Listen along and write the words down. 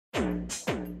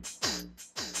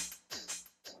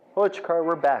Hello Chikara,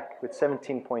 we're back with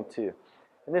 17.2.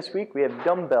 And this week we have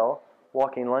dumbbell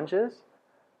walking lunges,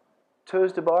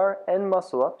 toes to bar and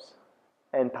muscle ups,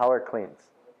 and power cleans.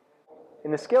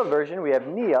 In the scaled version we have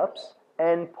knee ups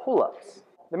and pull ups.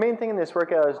 The main thing in this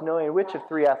workout is knowing which of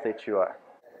three athletes you are.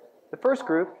 The first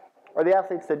group are the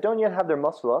athletes that don't yet have their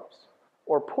muscle ups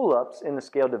or pull ups in the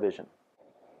scaled division.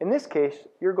 In this case,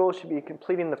 your goal should be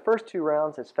completing the first two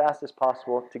rounds as fast as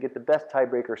possible to get the best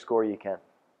tiebreaker score you can.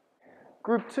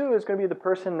 Group 2 is going to be the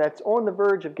person that's on the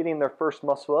verge of getting their first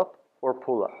muscle up or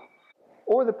pull up,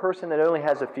 or the person that only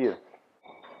has a few.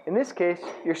 In this case,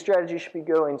 your strategy should be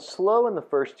going slow in the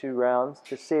first two rounds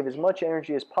to save as much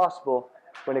energy as possible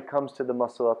when it comes to the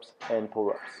muscle ups and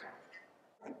pull ups.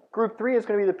 Group 3 is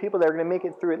going to be the people that are going to make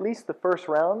it through at least the first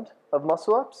round of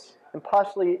muscle ups and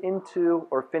possibly into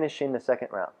or finishing the second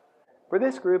round. For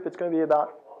this group, it's going to be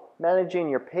about managing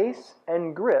your pace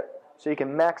and grip so you can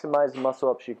maximize the muscle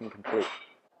ups you can complete.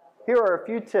 Here are a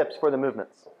few tips for the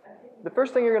movements. The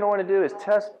first thing you're going to want to do is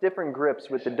test different grips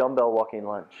with the dumbbell walking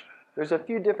lunge. There's a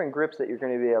few different grips that you're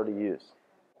going to be able to use.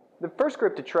 The first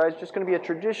grip to try is just going to be a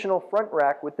traditional front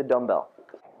rack with the dumbbell.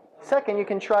 Second, you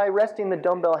can try resting the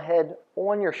dumbbell head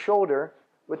on your shoulder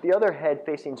with the other head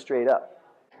facing straight up.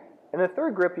 And the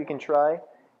third grip you can try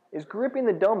is gripping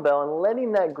the dumbbell and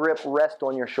letting that grip rest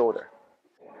on your shoulder.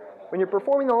 When you're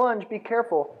performing the lunge, be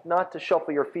careful not to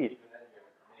shuffle your feet.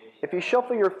 If you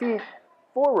shuffle your feet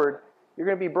forward, you're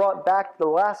going to be brought back to the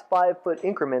last 5-foot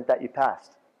increment that you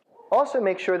passed. Also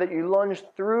make sure that you lunge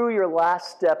through your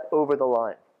last step over the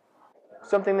line.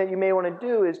 Something that you may want to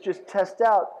do is just test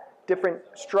out different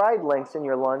stride lengths in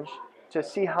your lunge to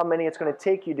see how many it's going to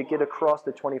take you to get across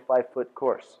the 25-foot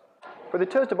course. For the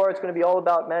toes to bar, it's going to be all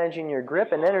about managing your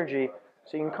grip and energy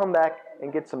so you can come back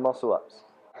and get some muscle ups.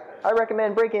 I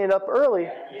recommend breaking it up early.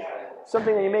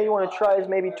 Something that you may want to try is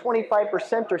maybe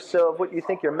 25% or so of what you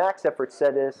think your max effort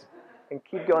set is, and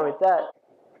keep going with that.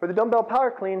 For the dumbbell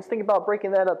power cleans, think about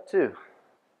breaking that up too.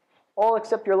 All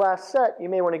except your last set, you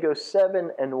may want to go 7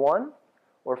 and 1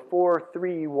 or 4,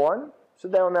 3, 1. So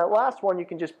that on that last one, you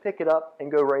can just pick it up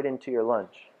and go right into your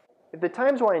lunge. If the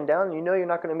time's winding down and you know you're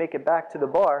not going to make it back to the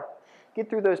bar, get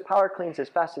through those power cleans as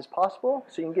fast as possible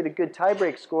so you can get a good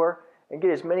tiebreak score and get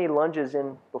as many lunges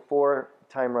in before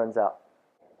time runs out.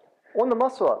 On the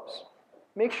muscle ups,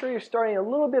 make sure you're starting a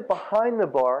little bit behind the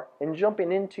bar and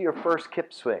jumping into your first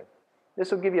kip swing.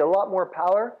 This will give you a lot more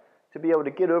power to be able to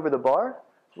get over the bar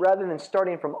rather than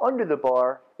starting from under the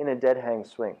bar in a dead hang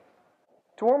swing.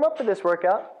 To warm up for this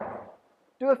workout,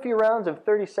 do a few rounds of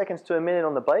 30 seconds to a minute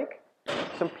on the bike,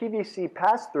 some PVC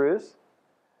pass-throughs,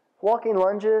 walking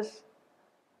lunges,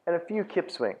 and a few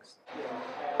kip swings.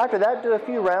 After that, do a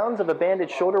few rounds of a banded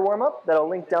shoulder warm-up that I'll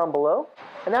link down below.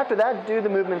 And after that, do the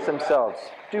movements themselves.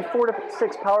 Do 4 to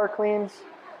 6 power cleans,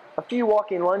 a few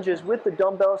walking lunges with the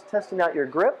dumbbells, testing out your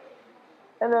grip,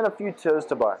 and then a few toes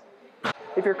to bar.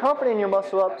 If you're confident in your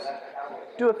muscle ups,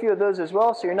 do a few of those as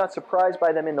well so you're not surprised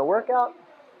by them in the workout.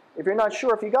 If you're not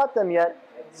sure if you got them yet,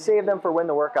 save them for when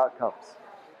the workout comes.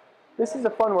 This is a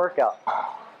fun workout.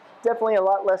 Definitely a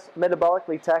lot less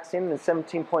metabolically taxing than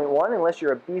 17.1 unless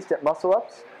you're a beast at muscle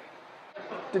ups.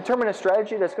 Determine a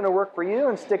strategy that's going to work for you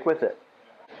and stick with it.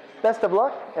 Best of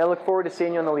luck, and I look forward to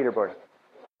seeing you on the leaderboard.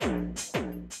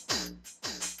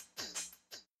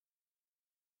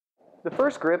 The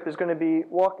first grip is going to be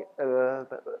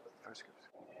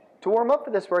to warm up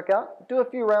for this workout, do a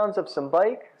few rounds of some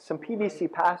bike, some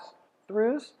PVC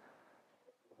pass-throughs.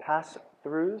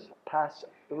 Pass-throughs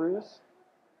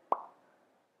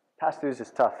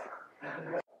is tough.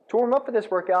 To warm up for this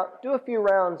workout, do a few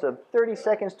rounds of 30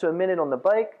 seconds to a minute on the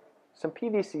bike, some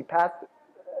PVC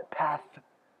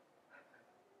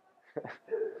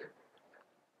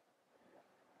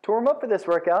To warm up for this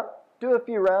workout, do a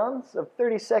few rounds of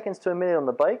 30 seconds to a minute on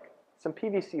the bike, some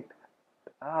PVC.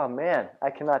 Oh man, I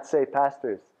cannot say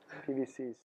pass-throughs. PVCs.